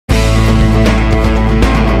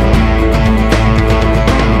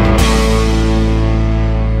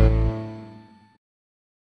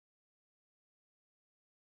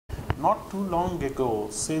too long ago,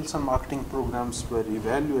 sales and marketing programs were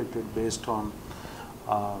evaluated based on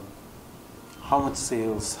how much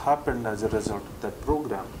sales happened as a result of that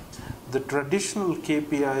program. The traditional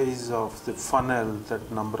KPIs of the funnel,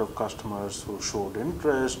 that number of customers who showed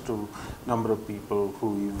interest, to number of people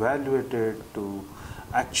who evaluated, to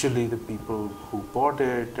actually the people who bought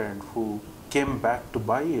it and who came back to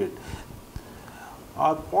buy it,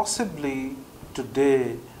 are possibly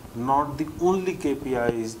today not the only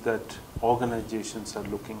KPIs that organizations are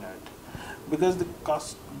looking at. Because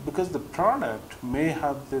the product may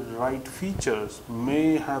have the right features,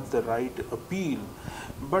 may have the right appeal,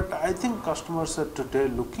 but I think customers are today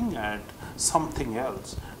looking at something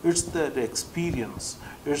else. It's their experience,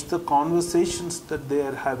 it's the conversations that they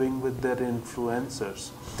are having with their influencers,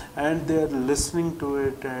 and they are listening to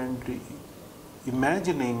it and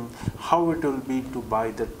imagining how it will be to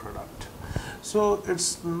buy that product. So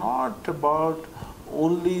it's not about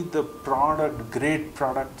only the product, great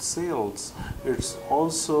product sales. It's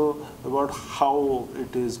also about how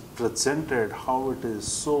it is presented, how it is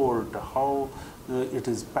sold, how it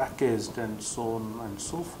is packaged, and so on and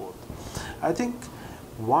so forth. I think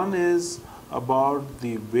one is about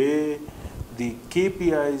the way the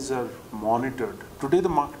KPIs are monitored. Today the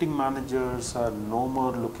marketing managers are no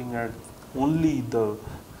more looking at only the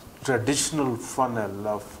traditional funnel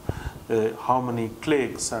of how many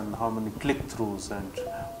clicks and how many click-throughs and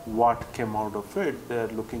what came out of it. They are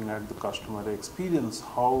looking at the customer experience,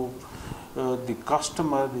 how the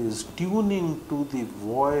customer is tuning to the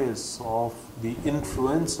voice of the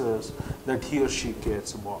influencers that he or she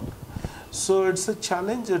cares about. So it's a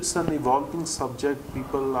challenge, it's an evolving subject.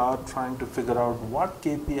 People are trying to figure out what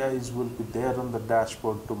KPIs will be there on the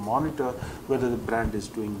dashboard to monitor whether the brand is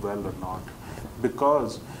doing well or not.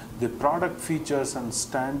 Because the product features and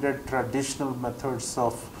standard traditional methods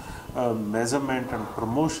of measurement and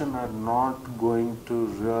promotion are not going to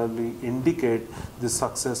really indicate the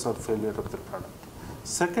success or failure of the product.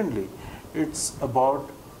 Secondly, it's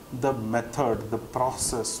about the method, the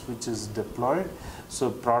process which is deployed. So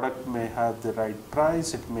product may have the right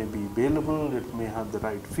price, it may be available, it may have the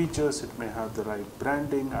right features, it may have the right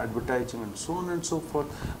branding, advertising, and so on and so forth.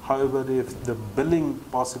 However, if the billing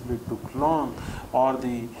possibly took long, or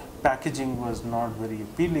the packaging was not very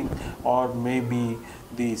appealing, or maybe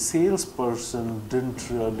the salesperson didn't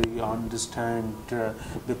really understand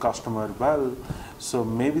the customer well, so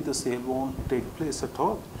maybe the sale won't take place at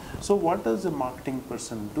all. So what does a marketing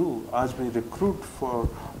person do as we recruit for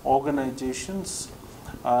organizations?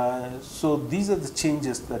 So these are the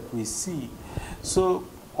changes that we see. So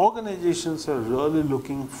organizations are really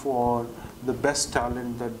looking for the best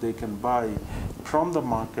talent that they can buy from the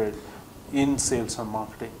market in sales and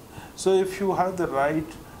marketing. So if you have the right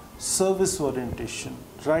service orientation,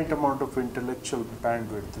 right amount of intellectual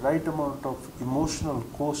bandwidth, right amount of emotional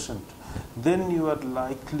quotient, then you are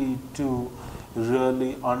likely to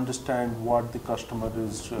really understand what the customer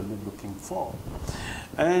is really looking for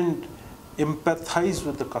and empathize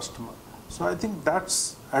with the customer. So I think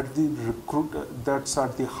that's at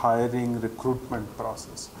the hiring, recruitment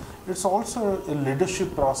process. It's also a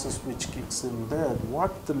leadership process which kicks in there.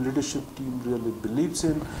 What the leadership team really believes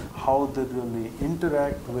in, how they really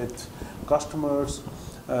interact with customers,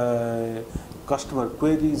 customer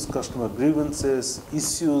queries, customer grievances,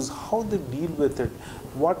 issues, how they deal with it,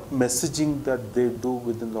 what messaging that they do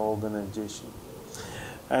within the organization.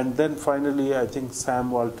 And then finally, I think Sam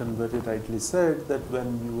Walton very rightly said that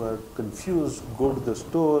when you are confused, go to the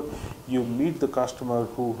store, you meet the customer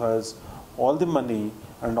who has all the money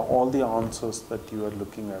and all the answers that you are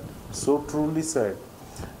looking at. So truly said.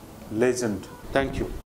 Legend. Thank you.